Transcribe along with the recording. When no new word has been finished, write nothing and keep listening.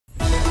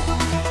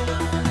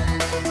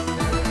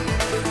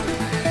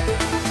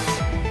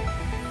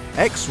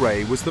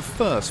X-ray was the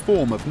first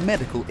form of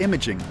medical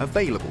imaging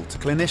available to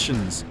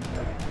clinicians.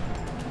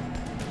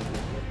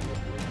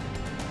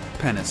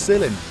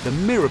 Penicillin, the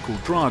miracle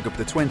drug of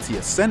the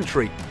 20th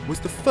century, was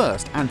the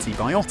first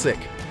antibiotic.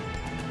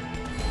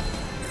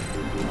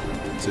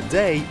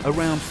 Today,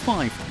 around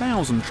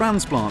 5,000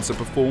 transplants are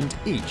performed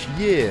each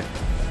year.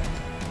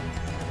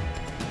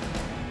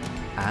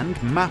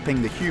 And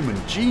mapping the human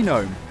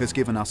genome has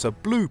given us a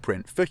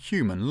blueprint for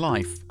human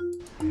life.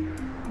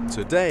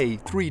 Today,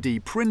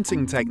 3D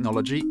printing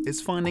technology is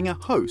finding a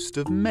host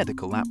of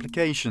medical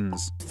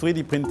applications.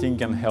 3D printing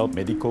can help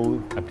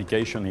medical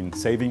application in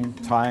saving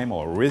time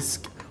or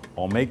risk,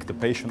 or make the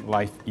patient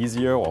life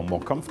easier or more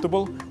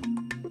comfortable.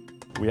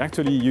 We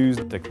actually use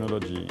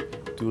technology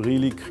to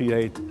really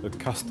create a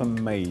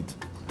custom-made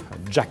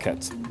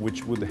jacket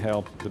which would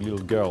help the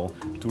little girl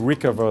to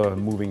recover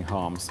moving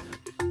arms.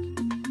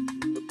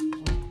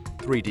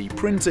 3D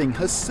printing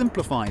has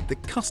simplified the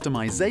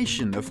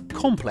customization of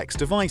complex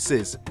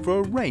devices for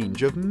a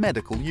range of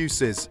medical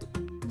uses.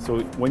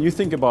 So when you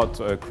think about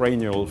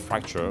cranial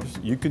fractures,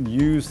 you could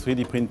use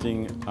 3D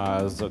printing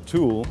as a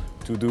tool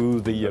to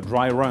do the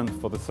dry run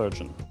for the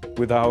surgeon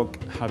without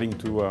having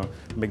to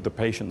make the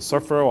patient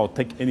suffer or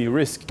take any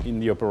risk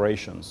in the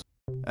operations.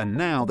 And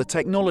now the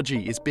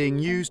technology is being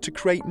used to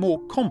create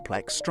more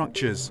complex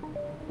structures.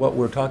 What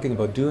we're talking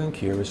about doing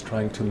here is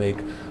trying to make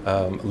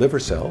liver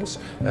cells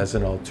as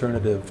an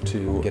alternative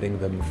to getting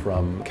them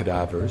from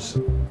cadavers.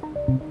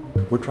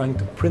 We're trying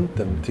to print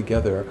them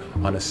together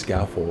on a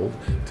scaffold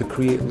to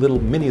create little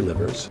mini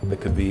livers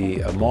that could be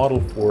a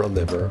model for a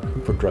liver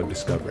for drug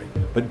discovery.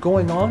 But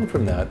going on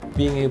from that,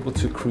 being able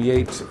to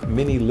create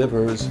mini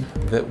livers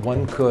that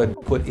one could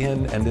put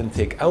in and then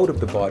take out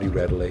of the body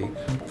readily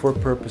for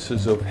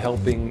purposes of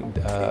helping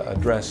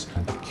address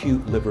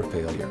acute liver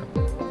failure.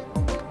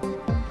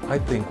 I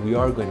think we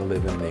are going to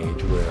live in an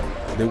age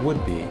where there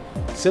would be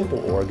simple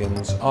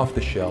organs off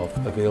the shelf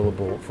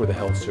available for the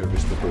health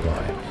service to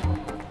provide.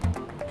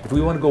 If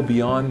we want to go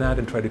beyond that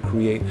and try to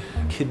create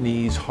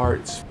kidneys,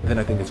 hearts, then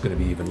I think it's going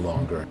to be even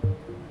longer.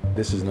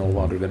 This is no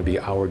longer going to be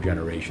our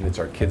generation, it's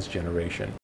our kids' generation.